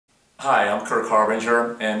Hi, I'm Kirk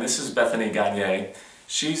Harbinger, and this is Bethany Gonyea.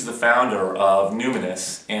 She's the founder of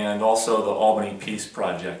Numinous and also the Albany Peace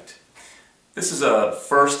Project. This is a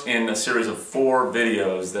first in a series of 4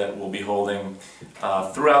 videos that we'll be holding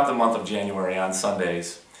throughout the month of January on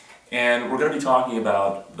Sundays. And we're going to be talking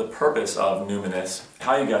about the purpose of Numinous,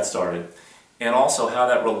 how you got started, and also how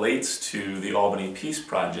that relates to the Albany Peace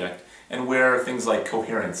Project and where things like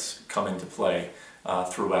coherence come into play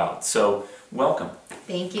throughout. So, welcome.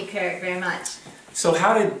 Thank you, Kirk, very much. So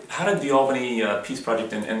how did the Albany Peace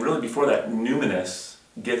Project and really before that Numinous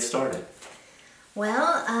get started?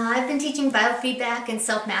 Well, I've been teaching biofeedback and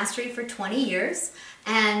self-mastery for 20 years,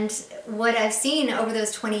 and what I've seen over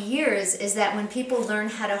those 20 years is that when people learn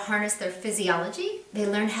how to harness their physiology, they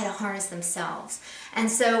learn how to harness themselves.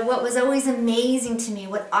 And so what was always amazing to me,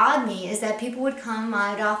 what awed me, is that people would come,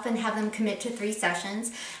 I'd often have them commit to 3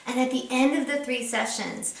 sessions, and at the end of the 3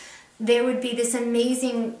 sessions, there would be this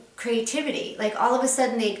amazing creativity. Like all of a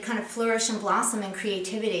sudden they'd kind of flourish and blossom in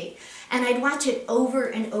creativity. And I'd watch it over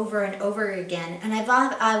and over and over again. And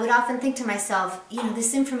I would often think to myself, you know,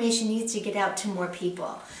 this information needs to get out to more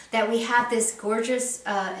people. That we have this gorgeous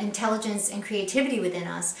intelligence and creativity within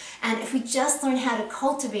us. And if we just learn how to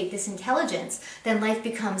cultivate this intelligence, then life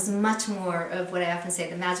becomes much more of what I often say,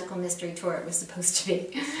 the magical mystery tour it was supposed to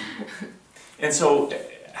be. And so,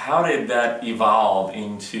 how did that evolve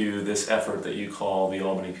into this effort that you call the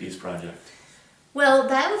Albany Peace Project? Well,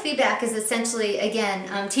 biofeedback is essentially,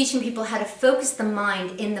 again, teaching people how to focus the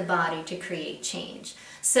mind in the body to create change.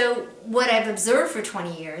 So what I've observed for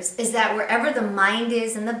 20 years is that wherever the mind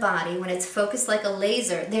is in the body, when it's focused like a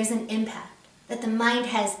laser, there's an impact, that the mind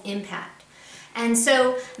has impact. And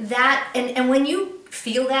so that, and when you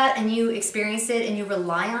feel that and you experience it and you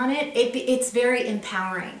rely on it, it's very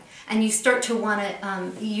empowering. And you start to want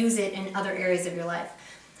to use it in other areas of your life.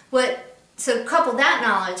 So couple that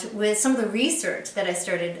knowledge with some of the research that I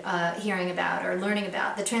started hearing about or learning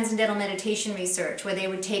about, the transcendental meditation research, where they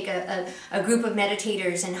would take a group of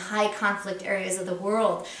meditators in high conflict areas of the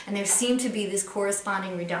world, and there seemed to be this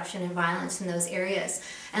corresponding reduction in violence in those areas.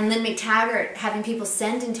 And Lynn McTaggart having people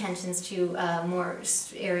send intentions to more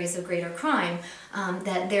areas of greater crime,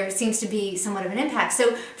 that there seems to be somewhat of an impact.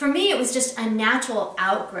 So for me, it was just a natural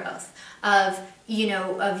outgrowth of, you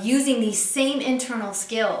know, of using these same internal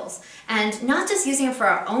skills and not just using it for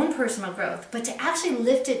our own personal growth, but to actually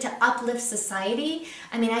lift it to uplift society.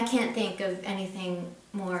 I mean, I can't think of anything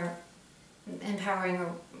more empowering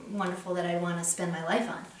or wonderful that I'd want to spend my life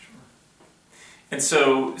on. And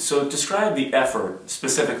so describe the effort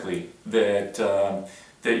specifically that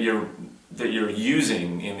that you're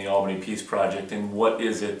using in the Albany Peace Project, and what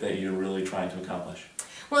is it that you're really trying to accomplish?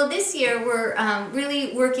 Well, this year we're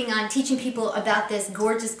really working on teaching people about this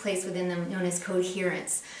gorgeous place within them known as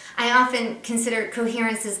coherence. I often consider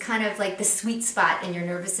coherence as kind of like the sweet spot in your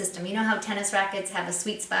nervous system. You know how tennis rackets have a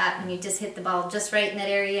sweet spot when you just hit the ball just right in that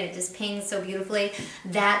area and it just pings so beautifully?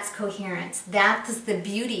 That's coherence. That's the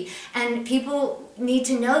beauty. And people need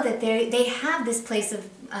to know that they have this place of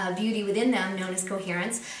beauty within them known as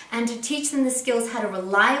coherence, and to teach them the skills how to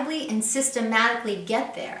reliably and systematically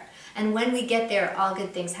get there. And when we get there, all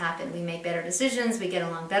good things happen. We make better decisions, we get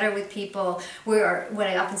along better with people, we're, what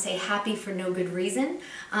I often say, happy for no good reason.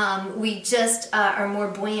 We just are more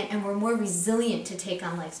buoyant and we're more resilient to take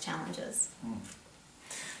on life's challenges.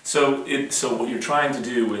 So what you're trying to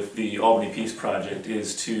do with the Albany Peace Project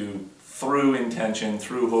is to, through intention,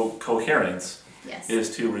 through coherence, yes,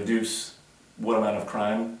 is to reduce what amount of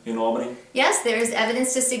crime in Albany? Yes, there is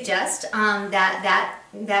evidence to suggest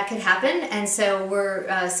that could happen, and so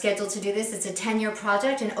we're scheduled to do this. It's a 10-year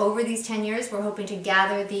project, and over these 10 years we're hoping to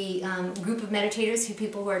gather the group of meditators,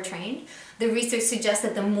 people who are trained. The research suggests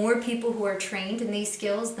that the more people who are trained in these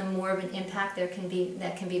skills, the more of an impact that can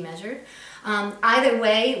be measured. Either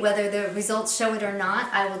way, whether the results show it or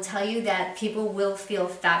not, I will tell you that people will feel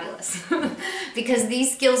fabulous because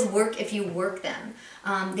these skills work if you work them.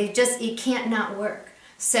 It can't not work.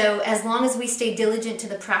 So as long as we stay diligent to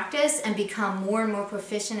the practice and become more and more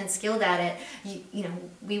proficient and skilled at it, you know,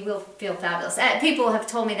 we will feel fabulous. People have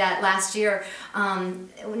told me that last year,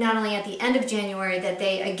 not only at the end of January, that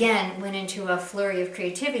they again went into a flurry of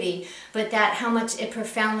creativity, but that how much it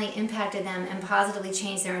profoundly impacted them and positively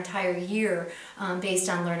changed their entire year based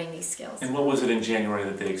on learning these skills. And what was it in January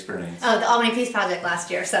that they experienced? Oh, the Albany Peace Project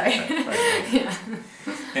last year, sorry. Right. Yeah.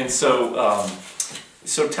 And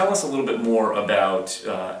so tell us a little bit more about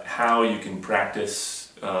how you can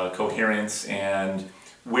practice coherence and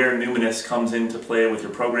where Numinous comes into play with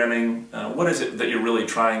your programming. What is it that you're really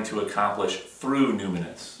trying to accomplish through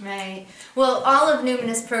Numinous? Right. Well, all of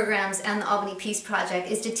Numinous programs and the Albany Peace Project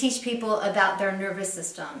is to teach people about their nervous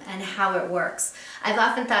system and how it works. I've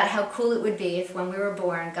often thought how cool it would be if when we were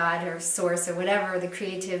born, God or Source or whatever, the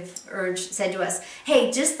creative urge said to us,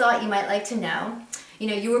 hey, just thought you might like to know. You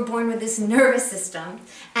know, you were born with this nervous system,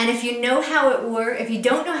 and if you know how it works, if you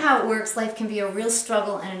don't know how it works, life can be a real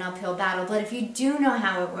struggle and an uphill battle. But if you do know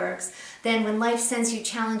how it works, then when life sends you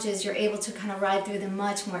challenges, you're able to kind of ride through them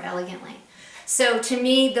much more elegantly. So to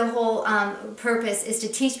me, the whole purpose is to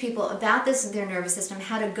teach people about their nervous system,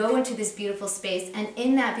 how to go into this beautiful space, and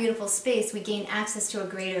in that beautiful space, we gain access to a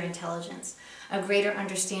greater intelligence, a greater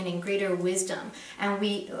understanding, greater wisdom, and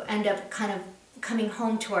we end up kind of coming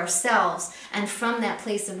home to ourselves, and from that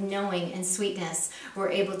place of knowing and sweetness, we're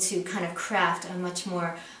able to kind of craft a much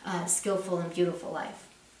more skillful and beautiful life.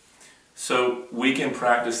 So we can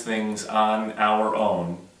practice things on our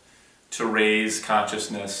own to raise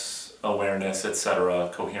consciousness, awareness, etc.,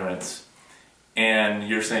 coherence. And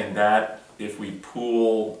you're saying that if we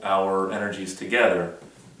pool our energies together,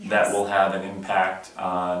 yes, that will have an impact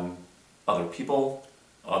on other people,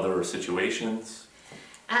 other situations?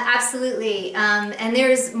 Absolutely, and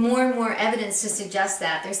there's more and more evidence to suggest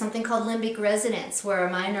that. There's something called limbic resonance, where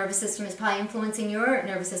my nervous system is probably influencing your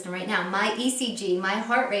nervous system right now. My ECG, my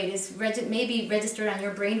heart rate is maybe registered on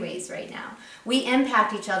your brain waves right now. We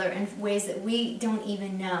impact each other in ways that we don't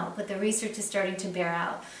even know, but the research is starting to bear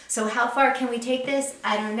out. So how far can we take this?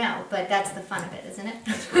 I don't know, but that's the fun of it, isn't it?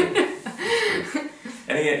 That's great.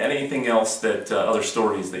 Anything else that, other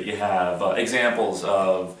stories that you have, examples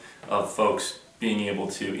of folks being able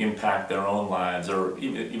to impact their own lives, or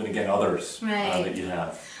even again others, right, that you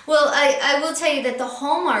have? Well, I will tell you that the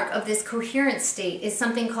hallmark of this coherent state is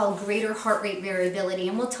something called greater heart rate variability,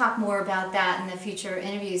 and we'll talk more about that in the future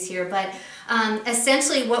interviews here, but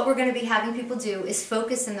essentially what we're going to be having people do is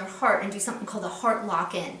focus in their heart and do something called a heart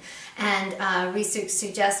lock-in. And research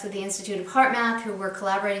suggests with the Institute of Heart Math, who we're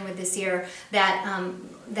collaborating with this year, that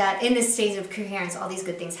that in this state of coherence all these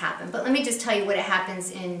good things happen. But let me just tell you what it happens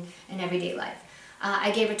in everyday life.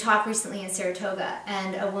 I gave a talk recently in Saratoga,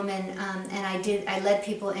 and a woman, and I led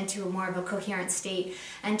people into more of a coherent state.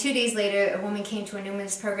 And 2 days later, a woman came to a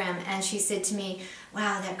Numinous program, and she said to me,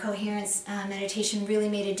 wow, that coherence meditation really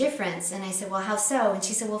made a difference. And I said, well, how so? And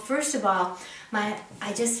she said, well, first of all,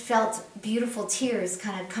 I just felt beautiful tears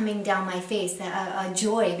kind of coming down my face, a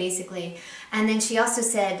joy, basically. And then she also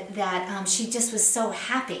said that she just was so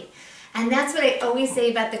happy. And that's what I always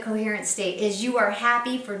say about the coherent state, is you are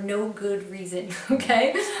happy for no good reason,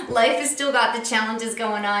 okay? Life has still got the challenges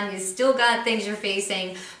going on, you still got things you're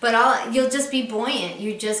facing, but you'll just be buoyant.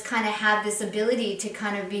 You just kind of have this ability to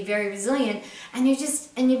kind of be very resilient, and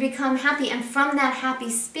you become happy. And from that happy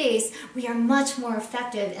space, we are much more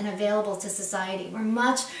effective and available to society.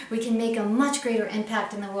 We can make a much greater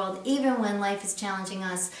impact in the world, even when life is challenging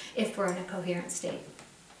us, if we're in a coherent state.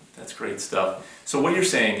 That's great stuff. So what you're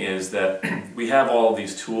saying is that we have all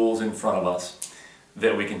these tools in front of us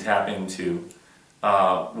that we can tap into.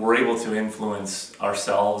 We're able to influence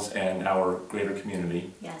ourselves and our greater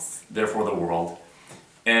community. Yes. Therefore the world.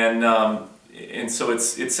 And so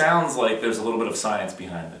it sounds like there's a little bit of science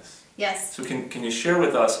behind this. Yes. So can you share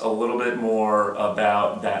with us a little bit more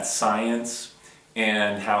about that science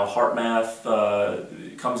and how heart math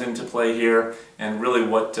comes into play here, and really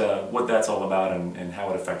what that's all about and how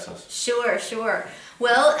it affects us? Sure, sure.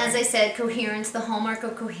 Well, as I said, coherence, the hallmark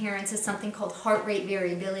of coherence is something called heart rate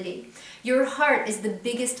variability. Your heart is the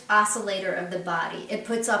biggest oscillator of the body. It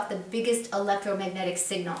puts off the biggest electromagnetic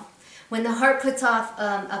signal. When the heart puts off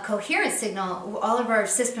a coherent signal, all of our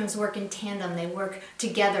systems work in tandem. They work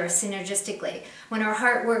together synergistically. When our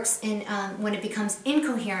heart works when it becomes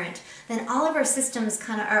incoherent, then all of our systems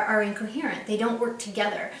kind of are incoherent. They don't work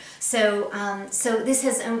together. So this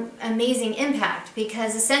has an amazing impact,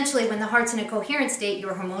 because essentially when the heart's in a coherent state,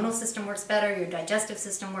 your hormonal system works better, your digestive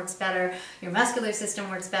system works better, your muscular system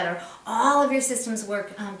works better. All of your systems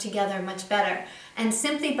work together much better. And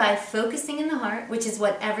simply by focusing in the heart, which is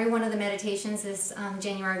what every one of the meditations this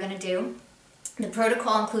January are going to do. The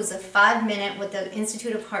protocol includes a 5-minute, what the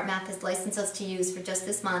Institute of Heart Math has licensed us to use for just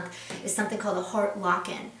this month, is something called a heart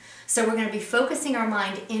lock-in. So we're going to be focusing our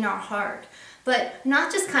mind in our heart, but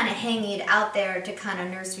not just kind of hanging it out there to kind of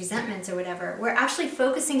nurse resentments or whatever. We're actually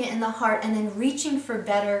focusing it in the heart and then reaching for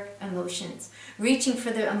better emotions, reaching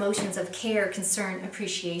for the emotions of care, concern,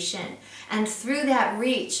 appreciation. And through that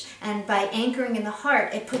reach, and by anchoring in the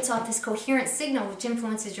heart, it puts off this coherent signal which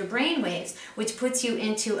influences your brain waves, which puts you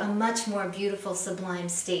into a much more beautiful, sublime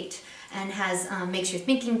state, and makes your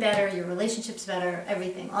thinking better, your relationships better,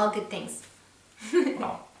 everything, all good things.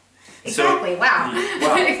 Wow. Exactly. Wow.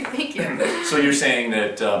 Wow. Thank you. So you're saying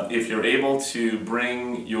that if you're able to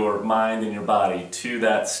bring your mind and your body to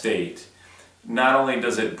that state, not only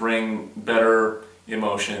does it bring better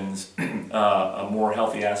emotions, more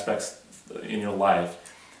healthy aspects in your life,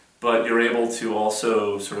 but you're able to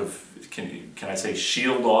also sort of, can I say,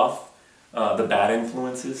 shield off the bad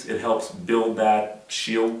influences. It helps build that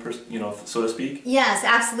shield, so to speak. Yes,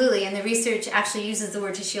 absolutely. And the research actually uses the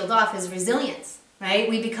word to shield off as resilience. Right?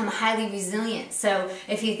 We become highly resilient. So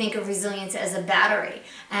if you think of resilience as a battery,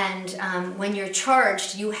 and when you're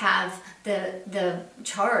charged, you have the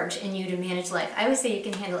charge in you to manage life. I always say you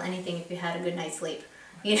can handle anything if you had a good night's sleep.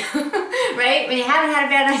 You know, right? When you haven't had a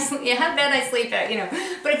bad night's sleep, you have a bad night's sleep, you know.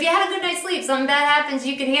 But if you had a good night's sleep, something bad happens,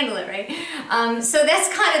 you can handle it, right? So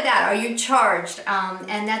that's kind of that. Are you charged?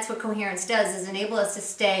 And that's what coherence does, is enable us to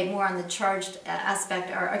stay more on the charged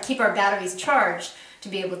aspect, or keep our batteries charged to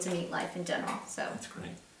be able to meet life in general. So that's great.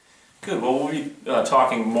 Good. Well, we'll be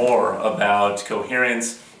talking more about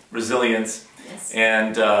coherence, resilience, yes,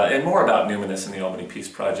 and more about Numinous and the Albany Peace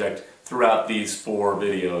Project throughout these 4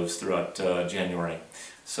 videos throughout January.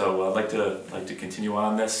 So I'd like to continue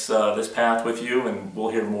on this path with you, and we'll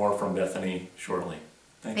hear more from Bethany shortly.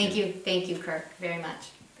 Thank you. Thank you, Kirk, very much.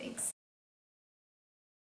 Thanks.